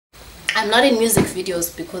I'm not in music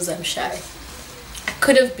videos because I'm shy. I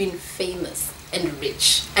could have been famous and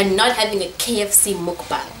rich and not having a KFC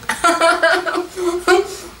mukbang.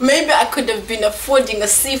 Maybe I could have been affording a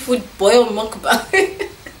seafood boil mukbang.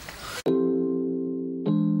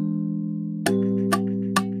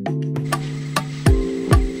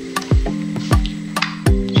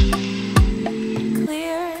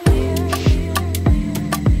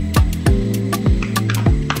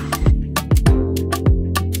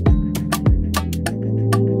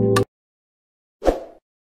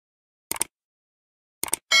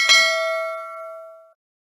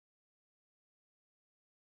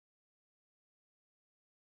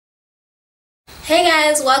 Hey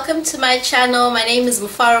guys, welcome to my channel. My name is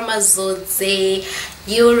Mufaroma Zodze.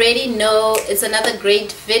 You already know it's another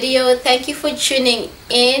great video. Thank you for tuning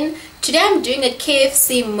in. Today I'm doing a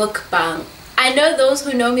KFC mukbang. I know those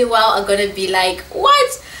who know me well are gonna be like,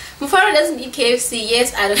 what? Mufaroma doesn't eat KFC.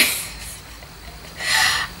 Yes, I don't.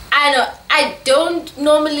 I know I don't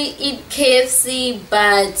normally eat KFC,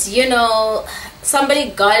 but you know, somebody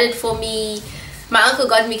got it for me. My uncle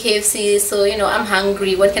got me KFC, so you know, I'm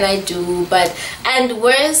hungry. What can I do? And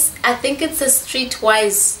worse, I think it's a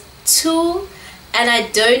streetwise too, and I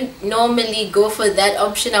don't normally go for that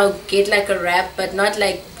option. I'll get like a wrap, but not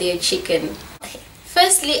like their chicken.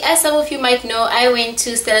 Firstly, as some of you might know, I went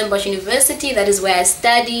to Stellenbosch University. That is where I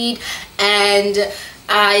studied, and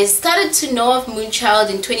I started to know of Moonchild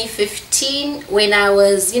in 2015 when I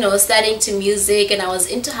was, you know, studying to music, and I was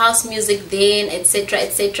into house music then, etc,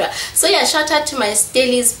 etc. So yeah, shout out to my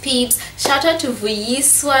Stellies peeps, shout out to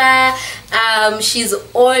Vuyiswa. She's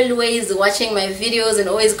always watching my videos and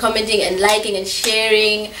always commenting and liking and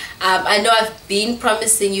sharing. I know I've been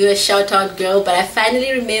promising you a shout out, girl, but I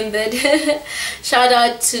finally remembered. Shout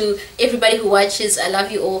out to everybody who watches. I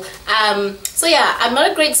love you all. So yeah, I'm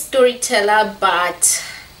not a great storyteller, but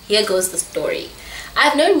here goes the story.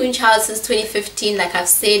 I've known Moonchild since 2015, like I've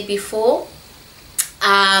said before.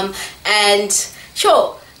 And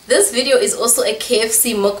sure, this video is also a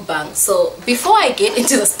KFC mukbang. So before I get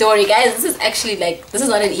into the story, guys, this is actually like, this is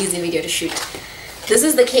not an easy video to shoot. This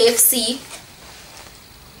is the KFC.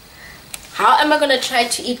 How am I gonna try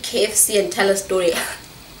to eat KFC and tell a story?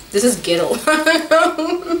 This is ghetto.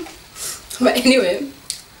 But anyway,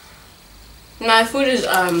 my food is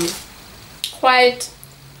quite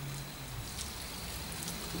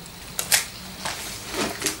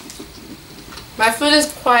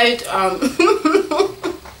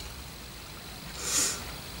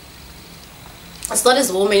it's not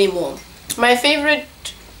as warm anymore. My favorite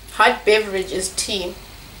hot beverage is tea.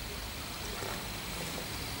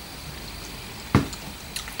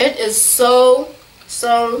 It is so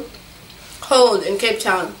cold in Cape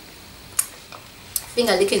Town.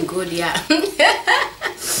 Finger licking good, yeah.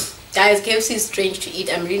 Guys, KFC is strange to eat.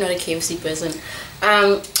 I'm really not a KFC person.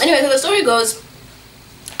 Anyway, so the story goes,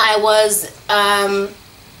 I was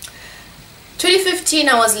 2015,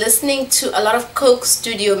 I was listening to a lot of Coke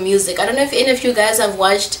Studio music. I don't know if any of you guys have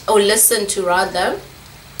watched or listened to rather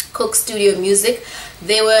Coke Studio music.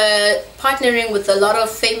 They were partnering with a lot of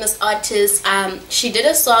famous artists. She did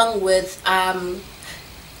a song with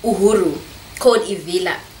Uhuru called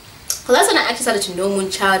Ivila. Well, that's when I actually started to know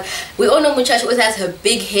Moonchild. We all know Moonchild. She always has her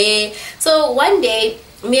big hair. So one day,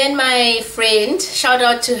 me and my friend, shout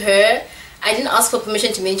out to her, I didn't ask for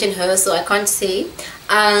permission to mention her, so I can't say.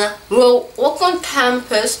 We were walking on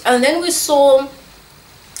campus, and then we saw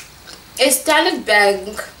a Standard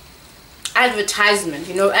Bank advertisement,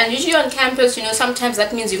 you know. And usually on campus, you know, sometimes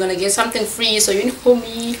that means you're gonna get something free. So you know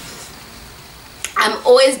me, I'm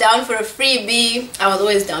always down for a freebie. I was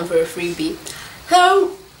always down for a freebie.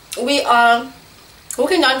 So we are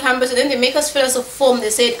walking down campus, and then they make us fill us a form. They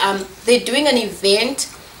said they're doing an event,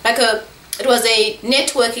 like it was a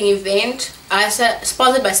networking event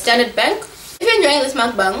sponsored by Standard Bank. If you're enjoying this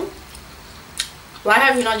mukbang, why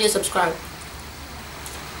have you not yet subscribed?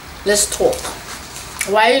 Let's talk.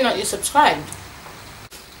 Why are you not yet subscribed?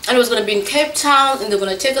 And it was going to be in Cape Town, and they're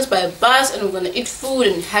going to take us by a bus, and we're going to eat food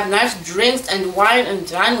and have nice drinks and wine and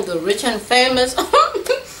dine with the rich and famous.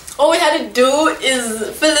 All we had to do is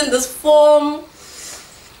fill in this form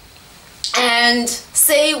and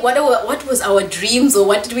say what was our dreams or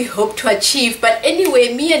what did we hope to achieve. But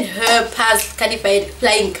anyway, me and her passed qualified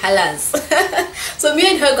flying colors. So me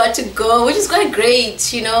and her got to go, which is quite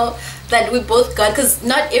great, you know, that we both got, because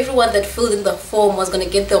not everyone that filled in the form was going to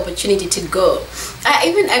get the opportunity to go. I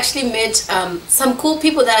even actually met some cool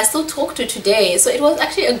people that I still talk to today. So it was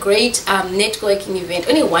actually a great networking event.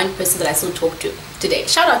 Only one person that I still talk to today.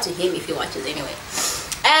 Shout out to him if he watches anyway.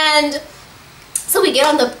 And so we get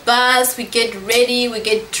on the bus, we get ready, we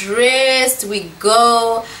get dressed, we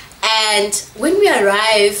go, And when we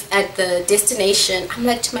arrive at the destination, I'm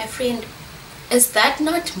like to my friend, is that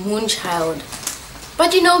not Moonchild?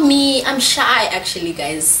 But you know me, I'm shy actually,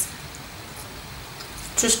 guys.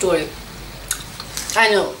 True story. I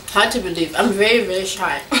know, hard to believe. I'm very, very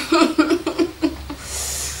shy.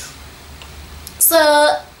 So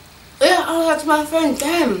yeah, I was like to my friend,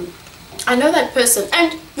 damn, I know that person.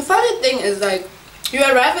 And the funny thing is, like, you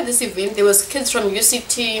arrive at this event, there was kids from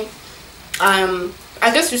UCT, I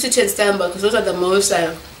guess UCT and Stanford, because those are the most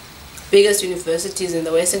biggest universities in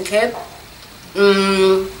the Western Cape.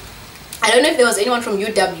 I don't know if there was anyone from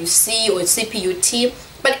UWC or CPUT,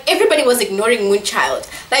 but everybody was ignoring Moonchild.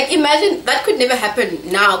 Like, imagine, that could never happen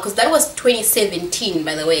now, because that was 2017,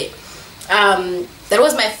 by the way. That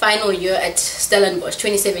was my final year at Stellenbosch,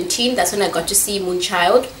 2017. That's when I got to see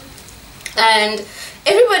Moonchild. And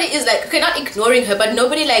everybody is like, okay, not ignoring her, but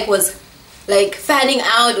nobody like was like fanning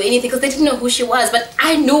out or anything, because they didn't know who she was. But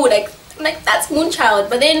I knew, like that's Moonchild.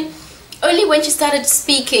 But then only when she started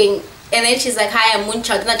speaking, and then she's like, hi, I'm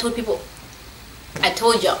Moonchild, and I told people, I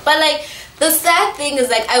told you. But like, the sad thing is,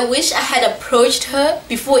 like, I wish I had approached her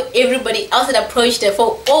before everybody else had approached her.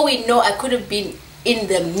 For all we know, I could have been in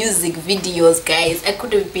the music videos, guys. I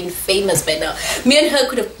could have been famous by now. Me and her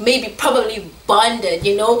could have maybe probably bonded,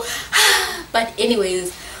 you know. But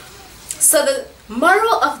anyways, so the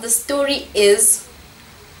moral of the story is,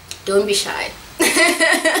 don't be shy.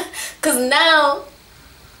 Because now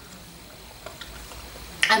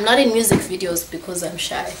I'm not in music videos because I'm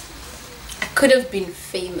shy. I could have been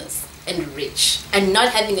famous and rich and not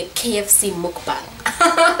having a KFC mukbang.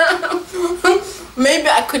 Maybe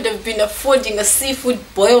I could have been affording a seafood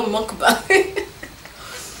boil mukbang.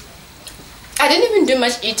 I didn't even do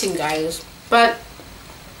much eating, guys, but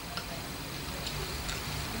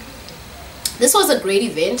this was a great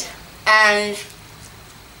event. And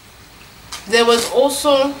there was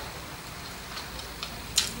also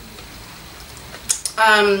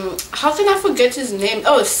how can I forget his name?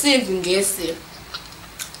 Oh, Steve Ngesi,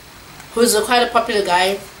 who's quite a popular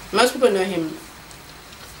guy. Most people know him.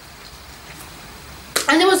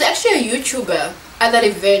 And there was actually a YouTuber at that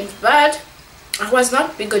event, but I was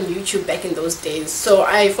not big on YouTube back in those days, so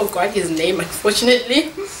I forgot his name, unfortunately.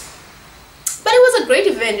 But it was a great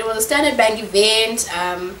event. It was a Standard Bank event.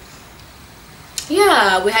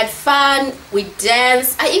 Yeah, we had fun, we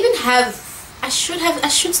danced. I even have, I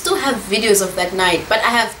should still have videos of that night, but I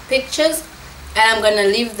have pictures, and I'm gonna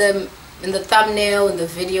leave them in the thumbnail, in the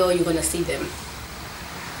video. You're gonna see them.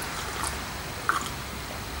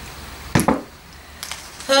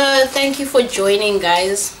 Thank you for joining,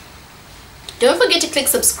 guys. Don't forget to click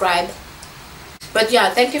subscribe. But yeah,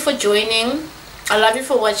 thank you for joining. I love you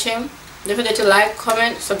for watching. Don't forget to like,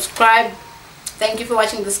 comment, subscribe. Thank you for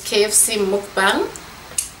watching this KFC mukbang.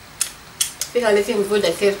 I think I'm looking good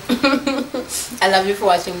at it. I love you for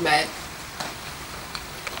watching. Bye.